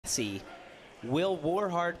Maltzy. Will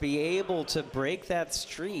WarHard be able to break that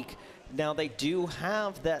streak? Now they do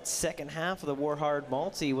have that second half of the WarHard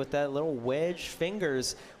Maltzy with that little wedge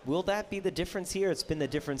fingers. Will that be the difference here? It's been the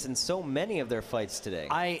difference in so many of their fights today.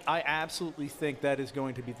 I absolutely think that is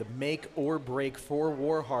going to be the make or break for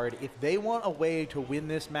WarHard. If they want a way to win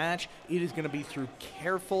this match, it is going to be through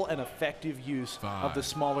careful and effective use of the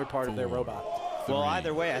smaller part of their robot. Well,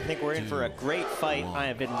 either way, I think we're in for a great fight. I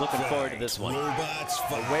have been looking forward to this one.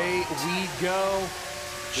 Away we go.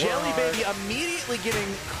 Jelly Baby immediately getting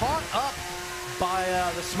caught up by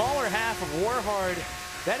the smaller half of WarHard.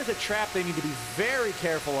 That is a trap they need to be very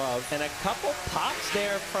careful of. And a couple pops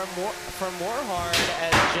there from WarHard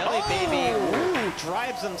as Jelly Baby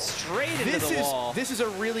drives them straight into the wall. This is a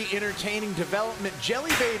really entertaining development.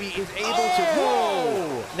 Jelly Baby is able to...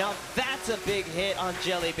 Whoa! Now that's a big hit on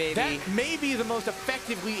Jelly Baby. That may be the most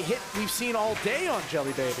effective hit we've seen all day on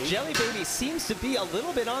Jelly Baby. Jelly Baby seems to be a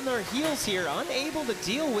little bit on their heels here, unable to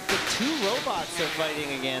deal with the two robots they're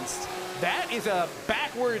fighting against. That is a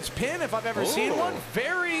backwards pin if I've ever seen one.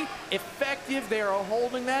 Very effective. They are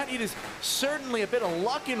holding that. It is certainly a bit of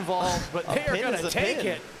luck involved, but they are going to take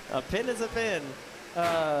it. A pin is a pin.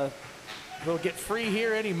 They'll get free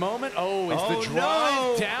here any moment. Oh, is the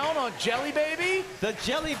drive down on Jelly Baby? The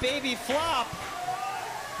Jelly Baby flop.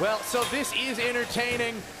 Well, so this is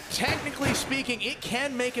entertaining. Technically speaking, it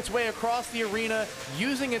can make its way across the arena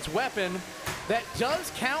using its weapon. That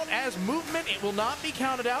does count as movement. It will not be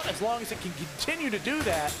counted out as long as it can continue to do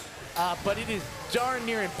that. But it is darn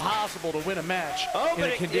near impossible to win a match in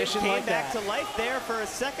a condition like that. It came back to life there for a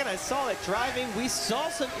second. I saw it driving. We saw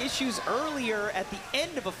some issues earlier at the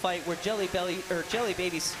end of a fight where Jelly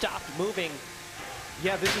Baby stopped moving.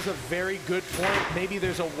 Yeah, this is a very good point. Maybe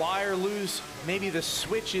there's a wire loose. Maybe the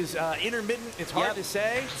switch is intermittent. It's hard to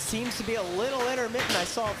say. Seems to be a little intermittent. I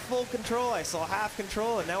saw full control. I saw half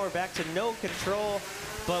control, and now we're back to no control.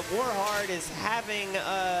 But WarHard is having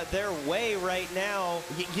their way right now.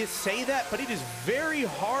 You say that, but it is very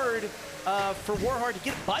hard for WarHard to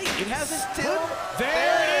get a bite. It hasn't still.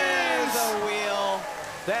 There it is. The wheel.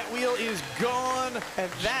 That wheel is gone.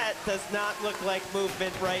 And that does not look like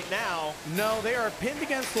movement right now. No, they are pinned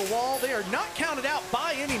against the wall. They are not counted out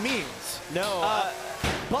by any means. No.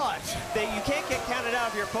 But you can't get counted out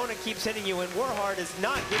if your opponent keeps hitting you, and WarHard is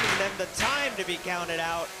not giving them the time to be counted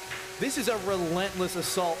out. This is a relentless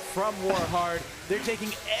assault from WarHard. They're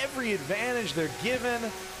taking every advantage they're given.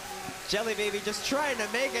 Jelly Baby just trying to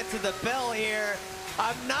make it to the bell here.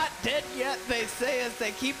 I'm not dead yet, they say as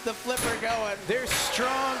they keep the flipper going. They're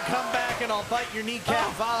strong, come back and I'll bite your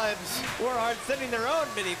kneecap vibes. WarHard sending their own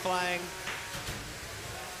mini flying.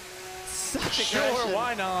 Such aggression. Sure,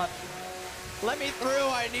 why not? Let me through,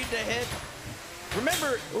 I need to hit.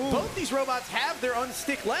 Remember, both these robots have their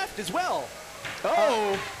unstick left as well.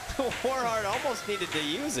 WarHard almost needed to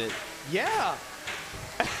use it. Yeah.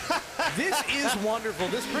 This is wonderful.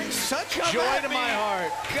 This brings such joy to my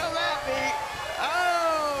heart. Come at me.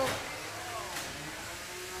 Oh!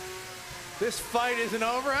 This fight isn't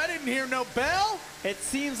over. I didn't hear no bell. It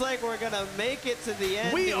seems like we're going to make it to the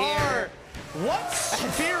end We are. What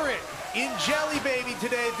spirit in Jelly Baby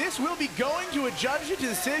today. This will be going to a judge's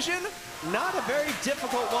decision. Not a very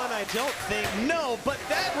difficult one, I don't think. No, but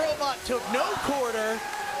that robot took no quarter.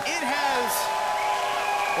 It has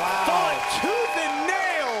fought tooth and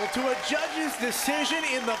nail to a judge's decision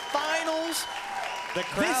in the finals.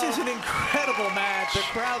 This is an incredible match. The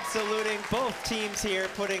crowd saluting both teams here,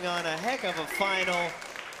 putting on a heck of a final.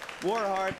 WarHard